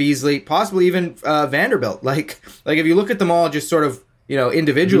Beasley, possibly even Vanderbilt. Like if you look at them all just sort of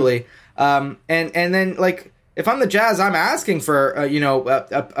individually, and then like if I'm the Jazz, I'm asking for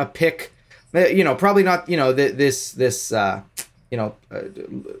a pick. Probably not this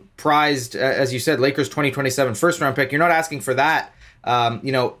prized, as you said, Lakers 2027 first round pick. You're not asking for that.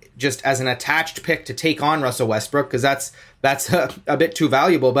 Just as an attached pick to take on Russell Westbrook, because that's a bit too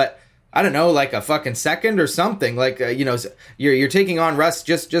valuable. But I don't know, like a fucking second or something. Like you're taking on Russ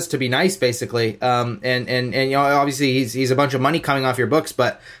just to be nice, basically. And obviously he's a bunch of money coming off your books,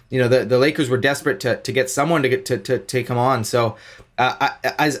 but the Lakers were desperate to get someone to take him on. So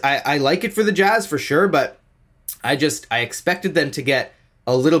I like it for the Jazz for sure, but I expected them to get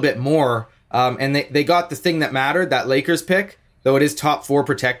a little bit more. And they got the thing that mattered, that Lakers pick. Though it is top 4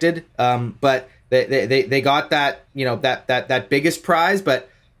 protected, but they got that that biggest prize. But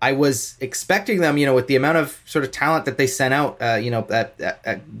I was expecting them, with the amount of sort of talent that they sent out,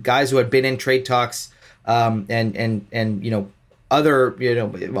 that guys who had been in trade talks, and other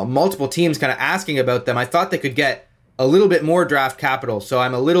multiple teams kind of asking about them. I thought they could get a little bit more draft capital. So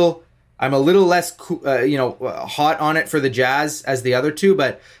I'm a little less hot on it for the Jazz as the other two,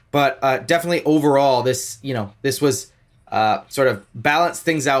 but definitely overall this was. Sort of balanced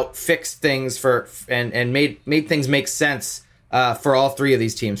things out, fixed things and made things make sense for all 3 of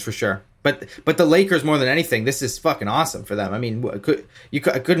these teams for sure. But the Lakers, more than anything, this is fucking awesome for them. I mean, I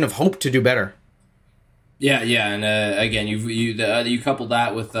couldn't have hoped to do better. Yeah, and again, you couple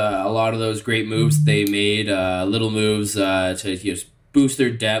that with a lot of those great moves they made, little moves to boost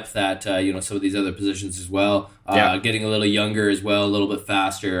their depth at some of these other positions as well. Getting a little younger as well, a little bit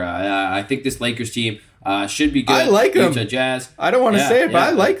faster. I think this Lakers team should be good. I like them. Jazz. I don't want to say it, but I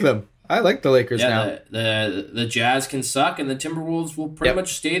like them. I like the Lakers yeah, now. The Jazz can suck, and the Timberwolves will pretty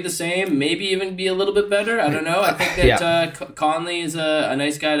much stay the same, maybe even be a little bit better. I don't know. I think that Conley is a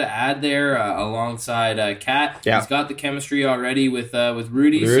nice guy to add there alongside Cat. Yeah. He's got the chemistry already with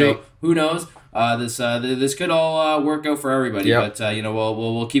Rudy, so who knows? This could all work out for everybody, but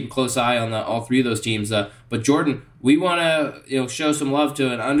we'll keep a close eye on all three of those teams. But Jordan, we want to show some love to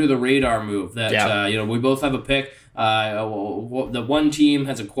an under the radar move that we both have a pick. The one team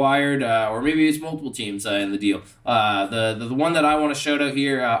has acquired, or maybe it's multiple teams in the deal. The one that I want to shout out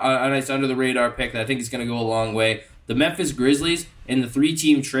here, a nice under the radar pick that I think is going to go a long way. The Memphis Grizzlies in the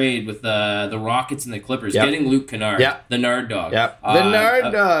 3-team trade with the Rockets and the Clippers, getting Luke Kennard, the Nard Dog. The Nard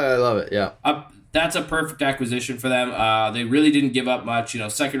Dog, I love it. Yeah. That's a perfect acquisition for them. They really didn't give up much.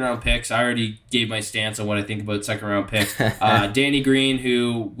 Second-round picks. I already gave my stance on what I think about second-round picks. Danny Green,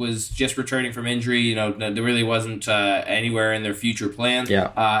 who was just returning from injury, there really wasn't anywhere in their future plans.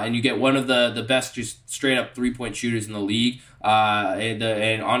 Yeah. And you get one of the best just straight-up three-point shooters in the league.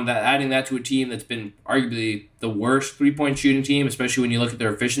 And on that, adding that to a team that's been arguably the worst three-point shooting team, especially when you look at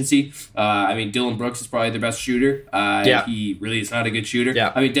their efficiency. Dylan Brooks is probably their best shooter. He really is not a good shooter.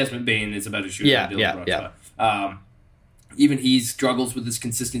 Yeah. Desmond Bane is a better shooter than Dylan Brooks. But, even he struggles with his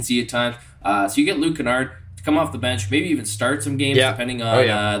consistency at times. So you get Luke Kennard to come off the bench, maybe even start some games depending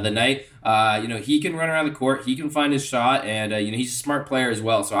on the night. He can run around the court, he can find his shot, and he's a smart player as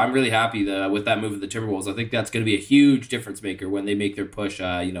well. So I'm really happy with that move of the Timberwolves. I think that's going to be a huge difference maker when they make their push,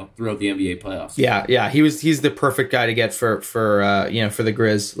 throughout the NBA playoffs. Yeah. He's the perfect guy to get for the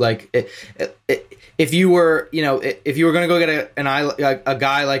Grizz. Like if you were going to go get a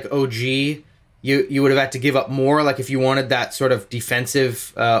guy like OG. You would have had to give up more, like if you wanted that sort of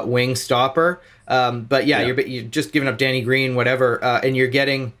defensive wing stopper. But you're just giving up Danny Green, whatever, and you're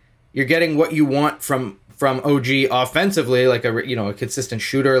getting what you want from OG offensively, like a consistent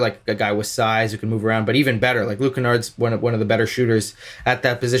shooter, like a guy with size who can move around, but even better, like Luke Kennard's one of the better shooters at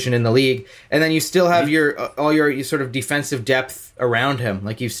that position in the league. And then you still have all your sort of defensive depth around him.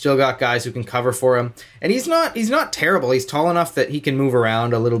 Like you've still got guys who can cover for him, and he's not terrible. He's tall enough that he can move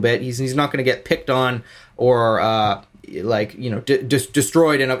around a little bit. He's not going to get picked on or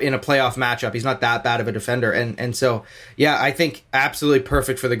destroyed in a playoff matchup. He's not that bad of a defender, and so I think absolutely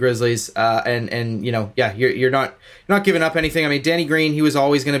perfect for the Grizzlies. You're not giving up anything. Danny Green, he was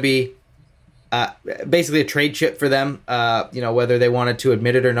always going to be basically a trade chip for them. Whether they wanted to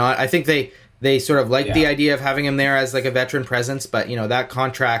admit it or not. I think they sort of liked the idea of having him there as like a veteran presence, but that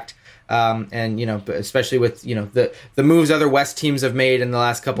contract. Especially with the moves other West teams have made in the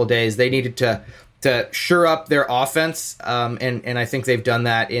last couple of days, they needed to shore up their offense, and I think they've done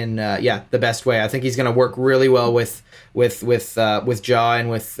that in the best way. I think he's going to work really well with Ja and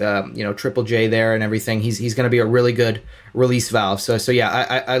with Triple J there and everything. He's going to be a really good release valve. So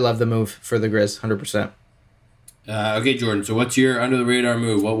I love the move for the Grizz, 100%. Okay, Jordan. So what's your under the radar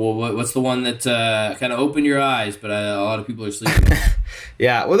move? What's the one that kind of opened your eyes, but a lot of people are sleeping?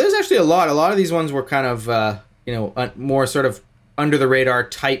 Yeah, well, there's actually a lot. A lot of these ones were kind of more sort of under the radar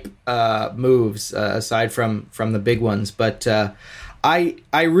type moves aside from the big ones. But I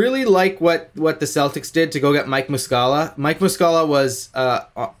really like what the Celtics did to go get Mike Muscala. Mike Muscala was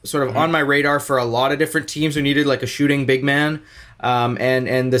sort of on my radar for a lot of different teams who needed like a shooting big man,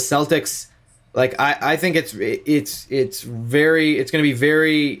 and the Celtics. Like I think it's going to be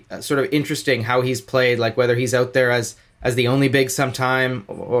very sort of interesting how he's played. Like whether he's out there as the only big sometime,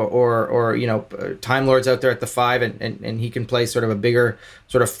 or Time Lord's out there at the 5, and he can play sort of a bigger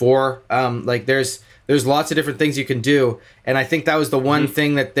sort of 4. Like there's lots of different things you can do, and I think that was the one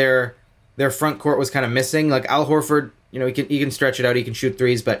thing that their front court was kind of missing. Like Al Horford, he can stretch it out, he can shoot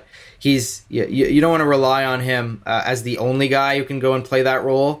threes, but you don't want to rely on him as the only guy who can go and play that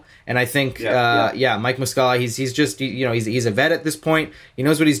role. And I think, Mike Muscala, he's just, he's a vet at this point. He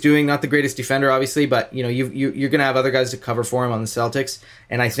knows what he's doing. Not the greatest defender, obviously, but you're going to have other guys to cover for him on the Celtics.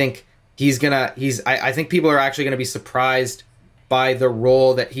 And I think I think people are actually going to be surprised by the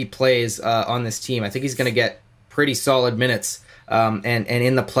role that he plays on this team. I think he's going to get pretty solid minutes. And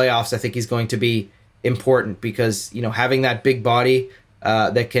in the playoffs, I think he's going to be important because, having that big body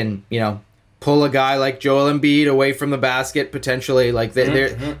that can, pull a guy like Joel Embiid away from the basket potentially. Like they're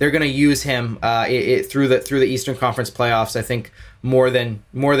going to use him through the Eastern Conference playoffs. I think more than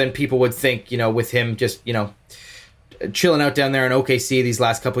people would think. With him just chilling out down there in OKC these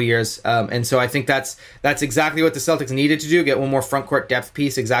last couple years. And so I think that's exactly what the Celtics needed to do. Get one more front court depth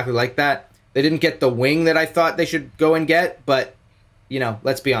piece exactly like that. They didn't get the wing that I thought they should go and get, but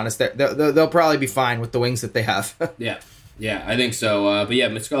let's be honest, they'll probably be fine with the wings that they have. Yeah, I think so. But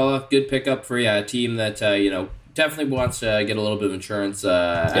Muscala, good pickup for a team that definitely wants to get a little bit of insurance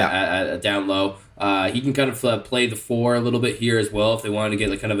at down low. He can kind of play the 4 a little bit here as well if they wanted to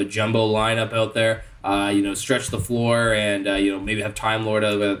get kind of a jumbo lineup out there. Stretch the floor and maybe have Time Lord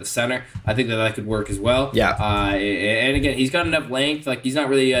out at the center. I think that could work as well. Yeah. And again, he's got enough length. Like, he's not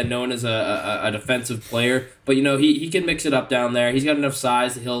really known as a defensive player, but he can mix it up down there. He's got enough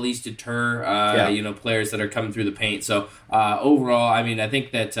size that he'll at least deter players that are coming through the paint. So overall, I mean, I think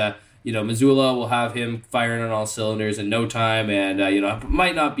that Mazzulla will have him firing on all cylinders in no time, and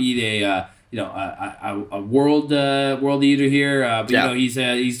might not be a world eater here, but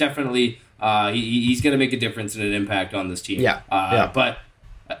he's definitely. He's going to make a difference and an impact on this team. But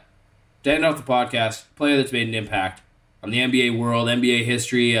to end off the podcast, player that's made an impact on the NBA world, NBA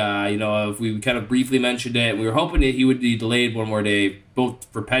history. If we kind of briefly mentioned it, we were hoping that he would be delayed one more day, both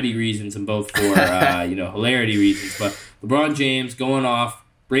for petty reasons and both for hilarity reasons. But LeBron James going off,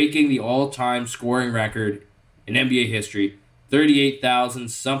 breaking the all-time scoring record in NBA history, 38,000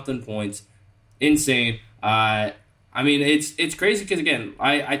 something points, insane. I mean, it's crazy because again,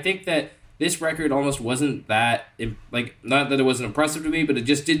 I think that this record almost wasn't that, not that it wasn't impressive to me, but it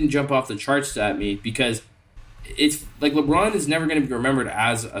just didn't jump off the charts at me because it's like LeBron is never going to be remembered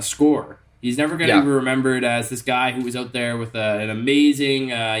as a scorer. He's never going to be remembered as this guy who was out there with an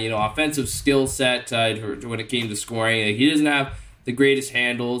amazing, offensive skill set when it came to scoring. Like, he doesn't have the greatest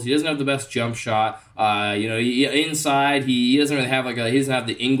handles. He doesn't have the best jump shot. Inside, he doesn't really have he doesn't have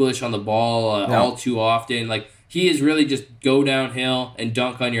the English on the ball all too often. Like, he is really just go downhill and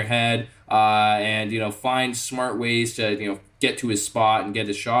dunk on your head. And find smart ways to get to his spot and get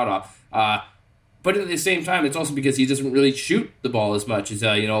his shot off. But at the same time, it's also because he doesn't really shoot the ball as much as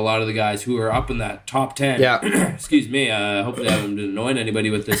a lot of the guys who are up in that top 10. Yeah. Excuse me. Hopefully I haven't been annoying anybody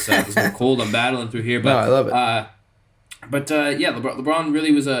with this cold I'm battling through here. But, no, I love it. LeBron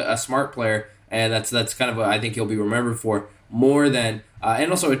really was a smart player, and that's kind of what I think he'll be remembered for more than.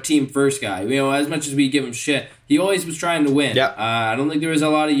 And also a team first guy. As much as we give him shit, he always was trying to win. Yeah. I don't think there was a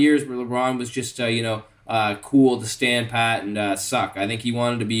lot of years where LeBron was just cool to stand pat and suck. I think he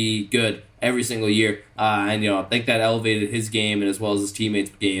wanted to be good every single year, and I think that elevated his game and as well as his teammates'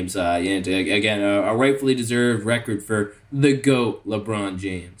 games. And again, a rightfully deserved record for the GOAT, LeBron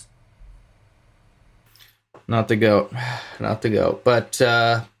James. Not the GOAT, but.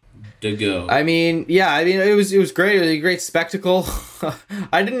 To go. I mean, it was great. It was a great spectacle.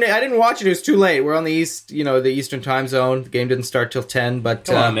 I didn't watch it. It was too late. We're on the east, the Eastern time zone. The game didn't start till 10. But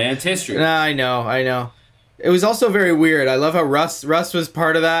come on, man, it's history. I know. It was also very weird. I love how Russ was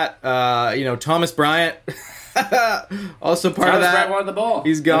part of that. Thomas Bryant also part of that. Thomas Bryant wanted the ball.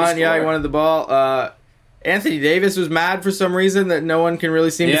 He's gone. Yeah, he wanted the ball. Anthony Davis was mad for some reason that no one can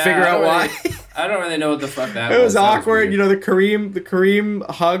really seem to figure out why. I don't really know what the fuck that was. It was awkward. The Kareem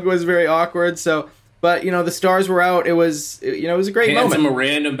hug was very awkward. So, but the stars were out. It was it was a great moment. Some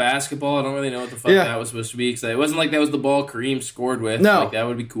random basketball. I don't really know what the fuck that was supposed to be. Cause it wasn't like that was the ball Kareem scored with. No, that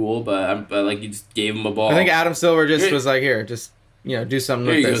would be cool. But you just gave him a ball. I think Adam Silver was like, here, just do something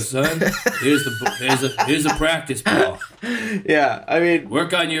with this. Here you go, son. Here's a practice ball. Yeah, I mean,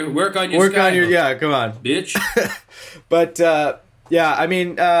 work on your come on, bitch. But I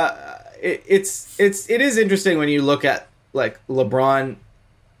mean, it is interesting when you look at like LeBron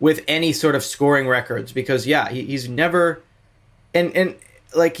with any sort of scoring records because he's never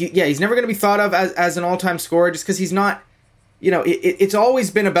he's never going to be thought of as an all-time scorer just because he's not. It's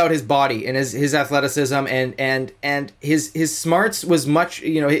always been about his body and his athleticism and his smarts was much,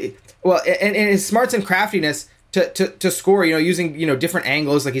 and his smarts and craftiness to score, using, different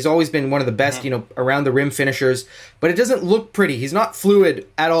angles. Like he's always been one of the best, around the rim finishers, but it doesn't look pretty. He's not fluid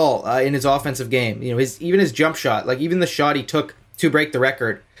at all in his offensive game. Even his jump shot, like even the shot he took to break the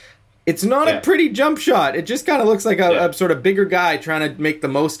record, it's not a pretty jump shot. It just kind of looks like a sort of bigger guy trying to make the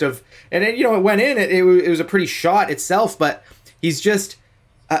most of. And then, it went in. It was a pretty shot itself, but he's just,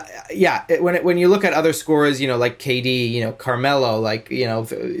 when you look at other scorers, like KD, Carmelo, like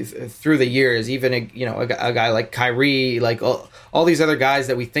through the years, even a guy like Kyrie, like all these other guys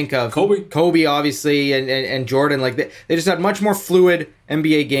that we think of, Kobe, obviously, and Jordan, like they just had much more fluid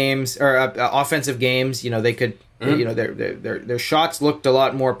NBA games or offensive games. They could. Their shots looked a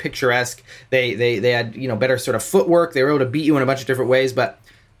lot more picturesque. They had better sort of footwork. They were able to beat you in a bunch of different ways. But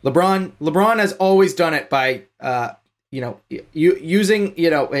LeBron has always done it by using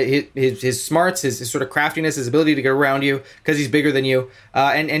his smarts, his sort of craftiness, his ability to get around you because he's bigger than you,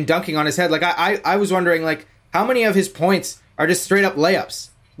 and dunking on his head. Like I was wondering, like how many of his points are just straight up layups.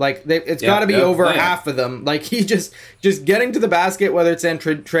 Like it's got to be over half of them. Like he just getting to the basket, whether it's in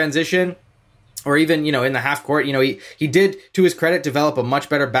transition. or even, in the half court, he did, to his credit, develop a much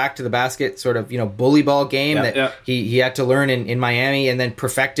better back to the basket sort of, bully ball game he had to learn in Miami and then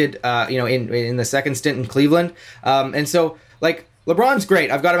perfected, in the second stint in Cleveland. And so, like, LeBron's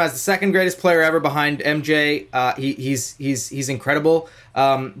great. I've got him as the second greatest player ever behind MJ. He's incredible.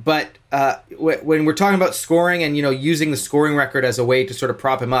 But when we're talking about scoring and, using the scoring record as a way to sort of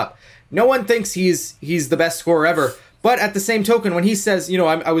prop him up, no one thinks he's the best scorer ever. But at the same token, when he says,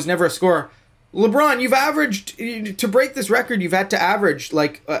 I was never a scorer, LeBron, you've averaged, to break this record, you've had to average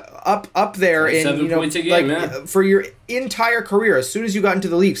like up there in 7 points a game, for your entire career as soon as you got into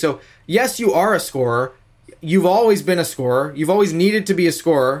the league. So yes, you are a scorer. You've always been a scorer. You've always needed to be a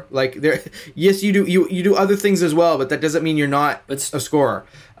scorer. Like yes, you do. You do other things as well, but that doesn't mean you're not a scorer.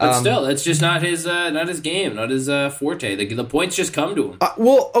 But still, it's just not his game, not his forte. The points just come to him.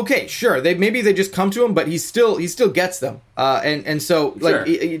 Well, okay, sure. Maybe they just come to him, but he still gets them. And so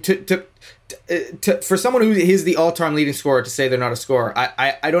like sure. For someone who is the all-time leading scorer to say they're not a scorer,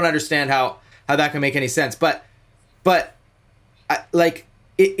 I don't understand how that can make any sense. But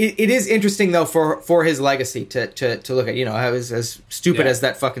it is interesting though for his legacy to look at, as stupid as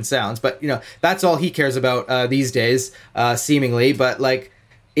that fucking sounds, but that's all he cares about these days, seemingly. But like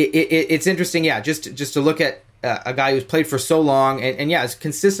it's interesting, just to look at a guy who's played for so long and has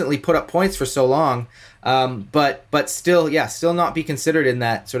consistently put up points for so long, but still not be considered in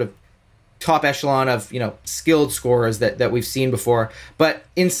that sort of top echelon of skilled scorers that we've seen before. But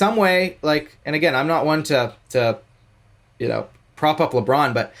in some way, like, and again, I'm not one to prop up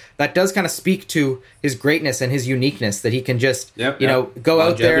LeBron, but that does kind of speak to his greatness and his uniqueness, that he can just go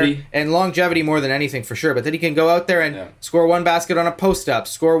out there, and longevity more than anything for sure, but that he can go out there and score one basket on a post up,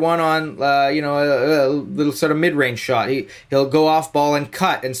 score one on a little sort of mid-range shot. He'll go off ball and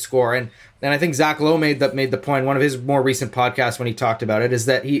cut and score. And I think Zach Lowe made the point, one of his more recent podcasts when he talked about it, is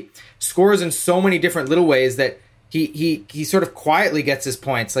that he scores in so many different little ways that he sort of quietly gets his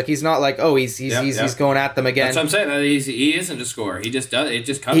points. Like, he's not like, he's going at them again. That's what I'm saying. He isn't a scorer. He just does. It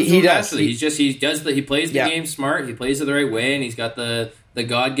just comes to him naturally. He plays the game smart. He plays it the right way, and he's got the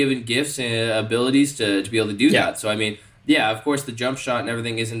God-given gifts and abilities to be able to do that. So I mean, of course, the jump shot and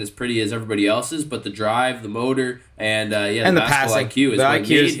everything isn't as pretty as everybody else's, but the drive, the motor, and the basketball IQ is what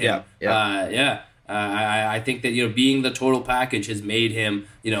made him. I think that being the total package has made him.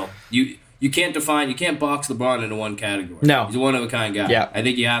 You can't box LeBron into one category. No. He's a one-of-a-kind guy. Yeah. I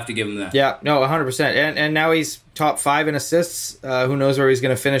think you have to give him that. Yeah, no, 100%. And now he's top 5 in assists. Who knows where he's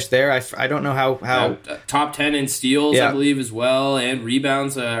going to finish there? I don't know how... top 10 in steals, I believe, as well, and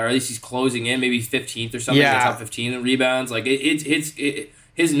rebounds, or at least he's closing in, maybe 15th or something, top 15 in rebounds. Like,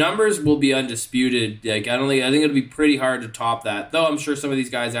 his numbers will be undisputed. Like, I think it'll be pretty hard to top that. Though I'm sure some of these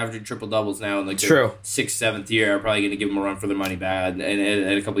guys averaging triple doubles now in like their 6th, 7th year are probably going to give them a run for their money back in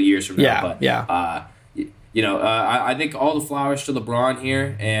a couple of years from now. I think all the flowers to LeBron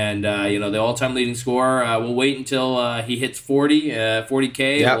here, and the all-time leading scorer. We'll wait until he hits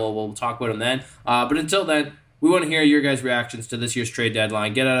 40K. Yep. We'll talk about him then. But until then, we want to hear your guys' reactions to this year's trade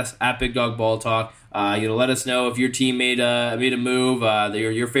deadline. Get at us at Big Dog Ball Talk. Let us know if your team made a move,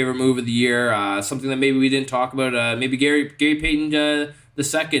 your favorite move of the year, something that maybe we didn't talk about. Maybe Gary Payton the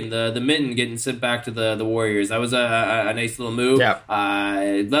second, the mitten getting sent back to the Warriors. That was a nice little move. Yeah.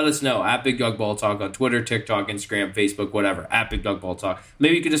 Let us know at Big Dog Ball Talk on Twitter, TikTok, Instagram, Facebook, whatever. At Big Dog Ball Talk.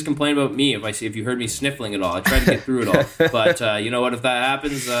 Maybe you could just complain about me if you heard me sniffling at all. I tried to get through it all, but you know what? If that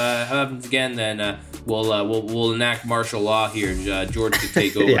happens again, then we'll enact martial law here. George could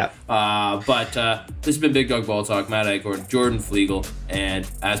take over. But this has been Big Dog Ball Talk. Matt Eichhorn, Jordan Flegel, and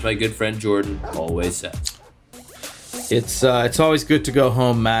as my good friend Jordan always says, it's always good to go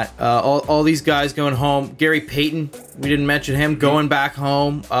home, Matt. All these guys going home. Gary Payton, we didn't mention him going back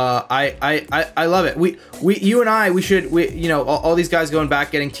home. I love it. You and I should all these guys going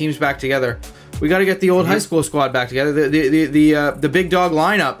back, getting teams back together. We got to get the old high school squad back together. The big dog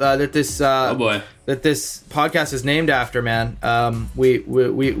lineup that this podcast is named after, man.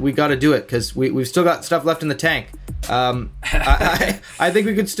 We got to do it because we've still got stuff left in the tank. I think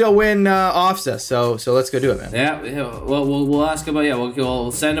we could still win OFSA, so let's go do it, man. Yeah. Well, we'll ask about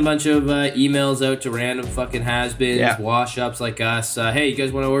we'll send a bunch of emails out to random fucking has-beens, wash-ups like us. Hey, you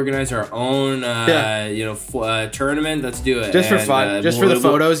guys want to organize our own tournament? Let's do it. Just for fun, just for the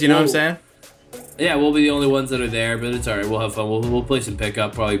photos. You know what I'm saying? Yeah, we'll be the only ones that are there, but it's all right. We'll have fun. We'll play some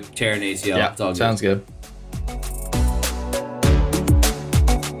pickup, probably tear an ACL. Yeah, it's all good. Sounds good.